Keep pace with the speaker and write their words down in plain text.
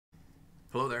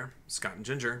Hello there, Scott and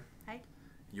Ginger, Hi.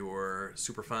 your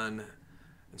super fun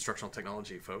instructional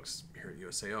technology folks here at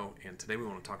USAO, and today we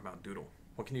want to talk about Doodle.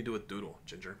 What can you do with Doodle,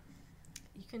 Ginger?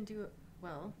 You can do it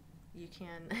well. You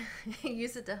can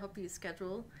use it to help you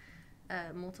schedule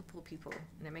multiple people,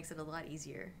 and it makes it a lot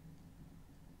easier.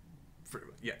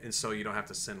 And so you don't have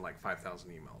to send like 5,000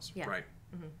 emails, Yeah. right?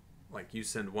 Mm-hmm. Like you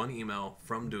send one email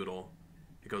from Doodle,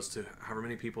 it goes to however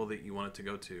many people that you want it to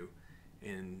go to,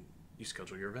 and you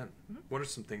schedule your event. Mm-hmm. What are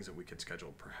some things that we could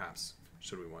schedule, perhaps,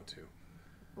 should we want to?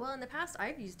 Well, in the past,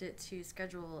 I've used it to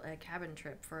schedule a cabin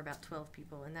trip for about 12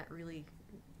 people, and that really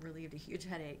relieved a huge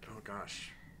headache. Oh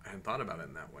gosh, I hadn't thought about it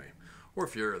in that way. Or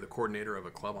if you're the coordinator of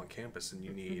a club on campus and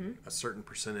you need a certain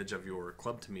percentage of your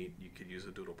club to meet, you could use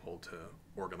a Doodle poll to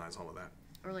organize all of that.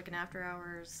 Or like an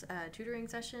after-hours tutoring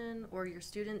session, or your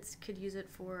students could use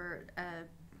it for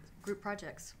group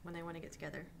projects when they want to get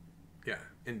together. Yeah,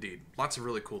 indeed. Lots of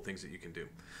really cool things that you can do.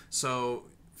 So,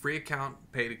 free account,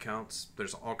 paid accounts,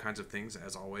 there's all kinds of things,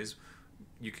 as always.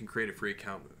 You can create a free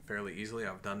account fairly easily.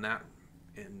 I've done that,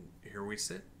 and here we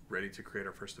sit, ready to create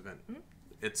our first event. Mm-hmm.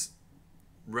 It's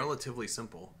relatively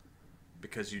simple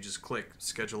because you just click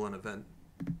schedule an event,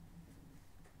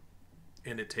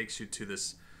 and it takes you to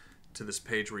this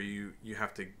page where you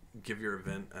have to give your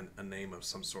event a name of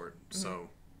some sort. Mm-hmm. So,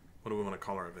 what do we want to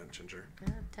call our event, Ginger?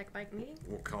 Tech Byte meeting?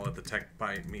 We'll call it the Tech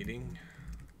Byte meeting.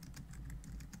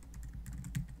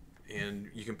 And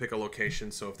you can pick a location.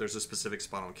 So if there's a specific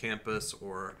spot on campus,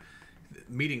 or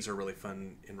meetings are really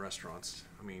fun in restaurants.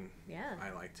 I mean, Yeah. I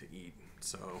like to eat.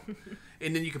 So,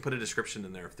 and then you can put a description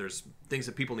in there if there's things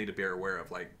that people need to be aware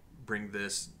of, like bring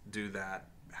this, do that,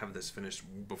 have this finished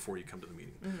before you come to the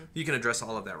meeting. Mm-hmm. You can address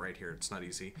all of that right here. It's not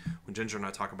easy. When Ginger and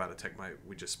I talk about a Tech Byte,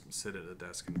 we just sit at a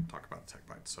desk and talk about the Tech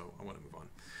Byte. So I want to move on.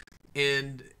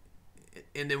 And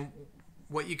then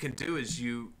what you can do is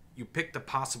you pick the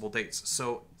possible dates.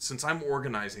 So since I'm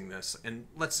organizing this, and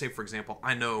let's say, for example,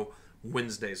 I know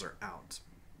Wednesdays are out,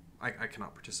 I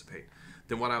cannot participate.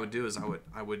 Then what I would do is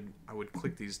I would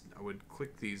click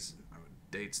these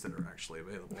dates that are actually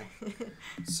available.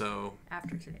 So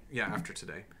After today. yeah, after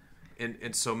today,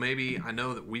 and so maybe I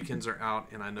know that weekends are out,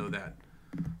 and I know that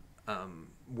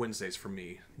Wednesdays for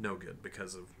me no good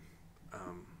because of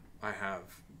I have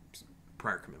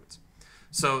prior commitments.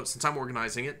 So since I'm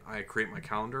organizing it, I create my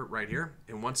calendar right here,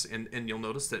 and and you'll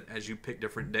notice that as you pick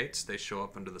different dates, they show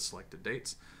up under the selected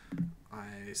dates.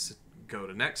 I go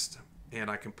to next, and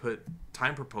I can put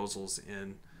time proposals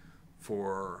in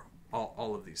for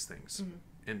all of these things.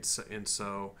 Mm-hmm. And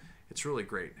so it's really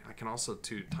great. I can also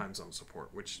do time zone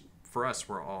support, which for us,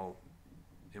 we're all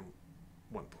in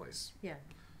one place. Yeah.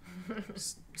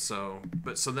 So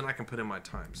then I can put in my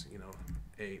times,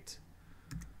 8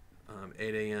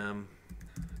 a.m.,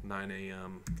 9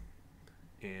 a.m.,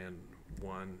 and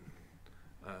 1.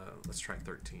 Let's try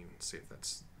 13. See if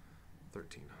that's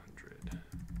 1300.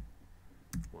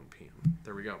 1 p.m.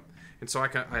 There we go. And so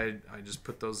I just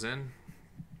put those in.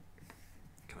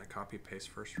 Can I copy paste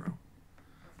first row?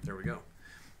 There we go.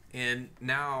 And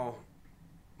now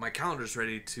my calendar is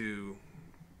ready to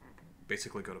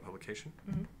basically go to publication.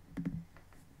 Mm-hmm.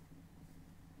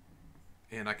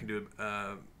 And I can do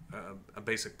a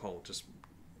basic poll, just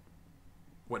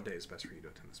what day is best for you to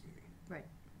attend this meeting. Right.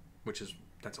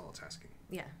 That's all it's asking.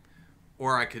 Yeah.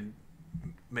 Or I could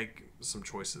make some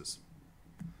choices.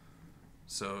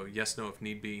 So yes, no, if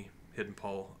need be, hidden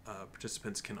poll.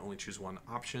 Participants can only choose one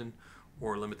option,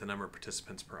 or limit the number of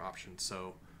participants per option.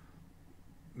 So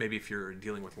maybe if you're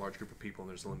dealing with a large group of people and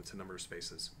there's a limited number of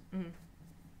spaces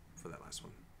for that last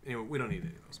one. Anyway, we don't need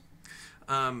any of those.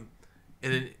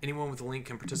 And then anyone with a link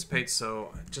can participate.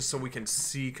 So just so we can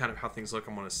see kind of how things look,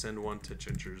 I'm going to send one to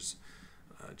Ginger's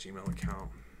Gmail account.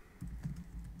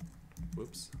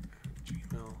 Whoops,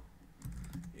 Gmail.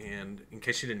 And in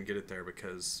case you didn't get it there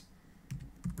because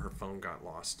her phone got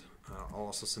lost, I'll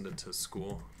also send it to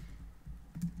school.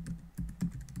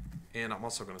 And I'm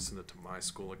also going to send it to my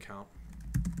school account.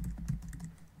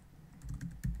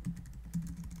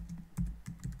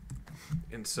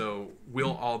 And so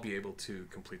we'll all be able to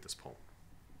complete this poll.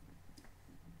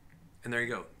 And there you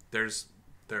go. There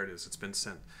it is. It's been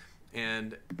sent.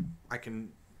 And I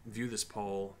can view this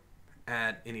poll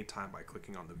at any time by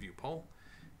clicking on the view poll.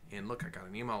 And look, I got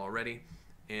an email already.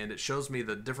 And it shows me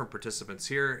the different participants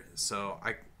here. So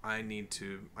I need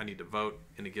to vote,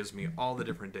 and it gives me all the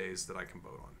different days that I can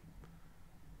vote on.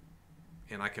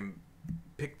 And I can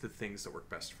pick the things that work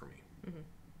best for me. Mm-hmm.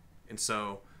 And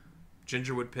so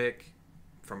Ginger would pick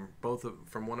from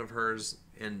one of hers,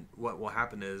 and what will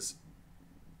happen is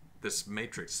this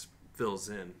matrix fills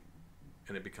in,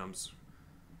 and it becomes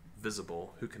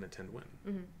visible who can attend when.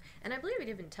 Mm-hmm. And I believe it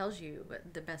even tells you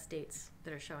what the best dates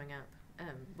that are showing up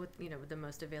with the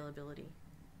most availability,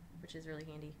 which is really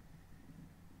handy.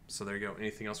 So there you go.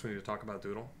 Anything else we need to talk about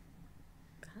Doodle?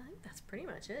 I think that's pretty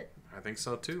much it. I think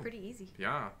so too. It's pretty easy.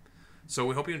 Yeah. So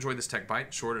we hope you enjoyed this Tech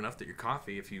Bite. Short enough that your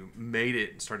coffee, if you made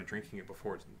it and started drinking it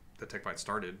before the Tech Bite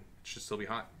started, it should still be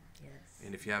hot. Yes.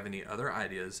 And if you have any other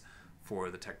ideas for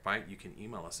the Tech Bite, you can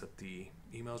email us at the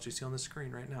emails you see on the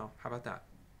screen right now. How about that?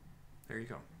 There you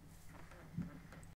go.